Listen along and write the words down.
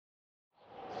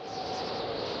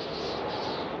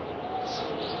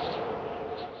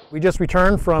We just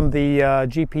returned from the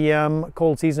GPM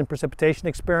Cold-season Precipitation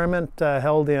Experiment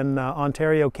held in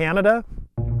Ontario, Canada.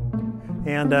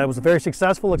 And it was a very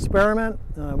successful experiment.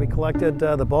 We collected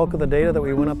the bulk of the data that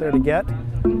we went up there to get,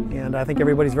 and I think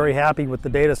everybody's very happy with the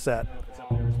data set.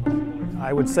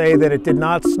 I would say that it did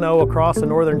not snow across the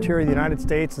northern interior of the United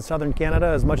States and southern Canada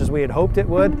as much as we had hoped it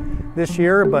would this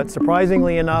year, but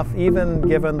surprisingly enough, even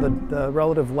given the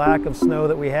relative lack of snow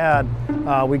that we had,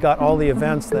 we got all the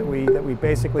events that we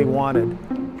basically wanted.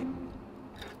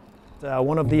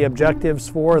 One of the objectives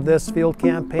for this field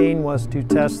campaign was to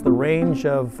test the range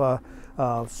of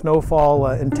snowfall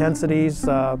intensities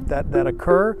that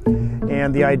occur,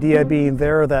 and the idea being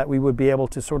there that we would be able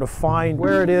to sort of find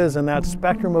where it is in that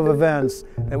spectrum of events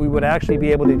that we would actually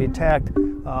be able to detect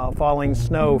falling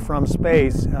snow from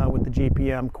space with the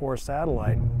GPM core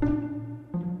satellite.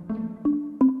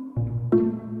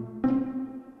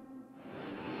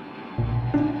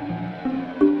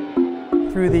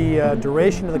 Through the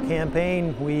duration of the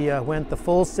campaign, we went the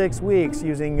full 6 weeks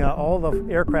using all the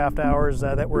aircraft hours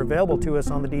that were available to us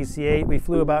on the DC-8. We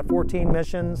flew about 14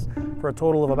 missions for a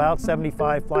total of about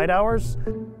 75 flight hours.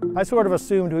 I sort of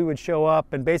assumed we would show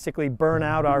up and basically burn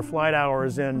out our flight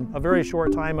hours in a very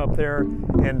short time up there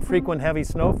in frequent heavy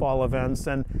snowfall events.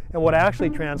 And what actually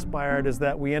transpired is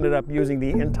that we ended up using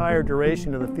the entire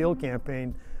duration of the field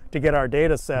campaign to get our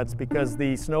data sets, because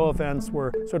the snow events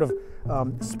were sort of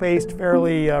spaced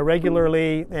fairly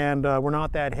regularly and were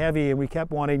not that heavy, and we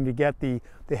kept wanting to get the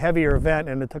heavier event,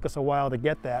 and it took us a while to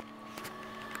get that.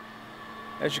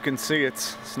 As you can see,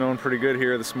 it's snowing pretty good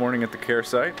here this morning at the care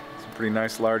site. Some pretty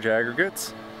nice large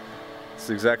aggregates. This is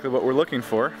exactly what we're looking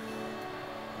for,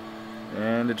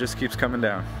 and it just keeps coming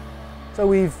down. So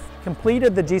we've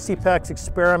completed the GCPEx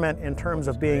experiment in terms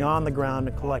of being on the ground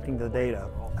and collecting the data.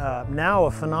 Now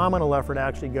a phenomenal effort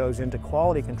actually goes into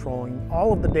quality controlling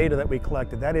all of the data that we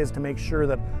collected. That is, to make sure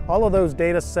that all of those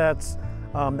data sets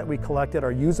that we collected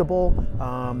are usable,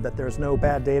 that there's no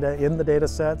bad data in the data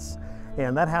sets.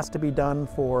 And that has to be done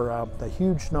for the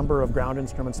huge number of ground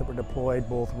instruments that were deployed,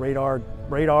 both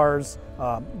radars,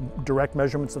 direct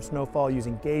measurements of snowfall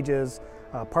using gauges,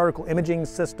 particle imaging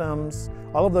systems,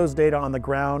 all of those data on the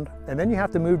ground. And then you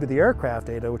have to move to the aircraft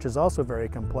data, which is also very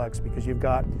complex because you've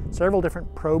got several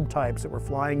different probe types that were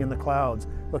flying in the clouds,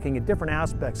 looking at different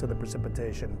aspects of the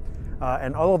precipitation.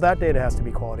 And all of that data has to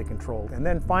be quality controlled. And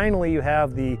then finally you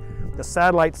have the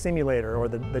satellite simulator, or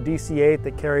the DC-8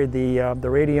 that carried the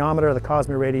radiometer, the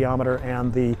Cosmi radiometer,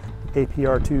 and the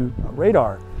APR-2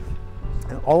 radar.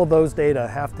 And all of those data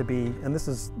have to be, and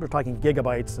we're talking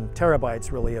gigabytes and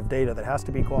terabytes really of data that has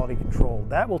to be quality controlled.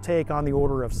 That will take on the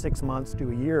order of 6 months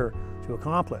to a year to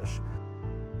accomplish.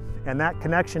 And that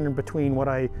connection between what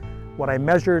I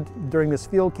measured during this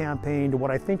field campaign to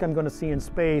what I think I'm going to see in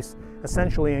space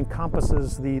essentially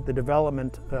encompasses the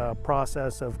development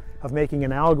process of making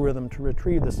an algorithm to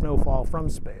retrieve the snowfall from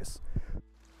space.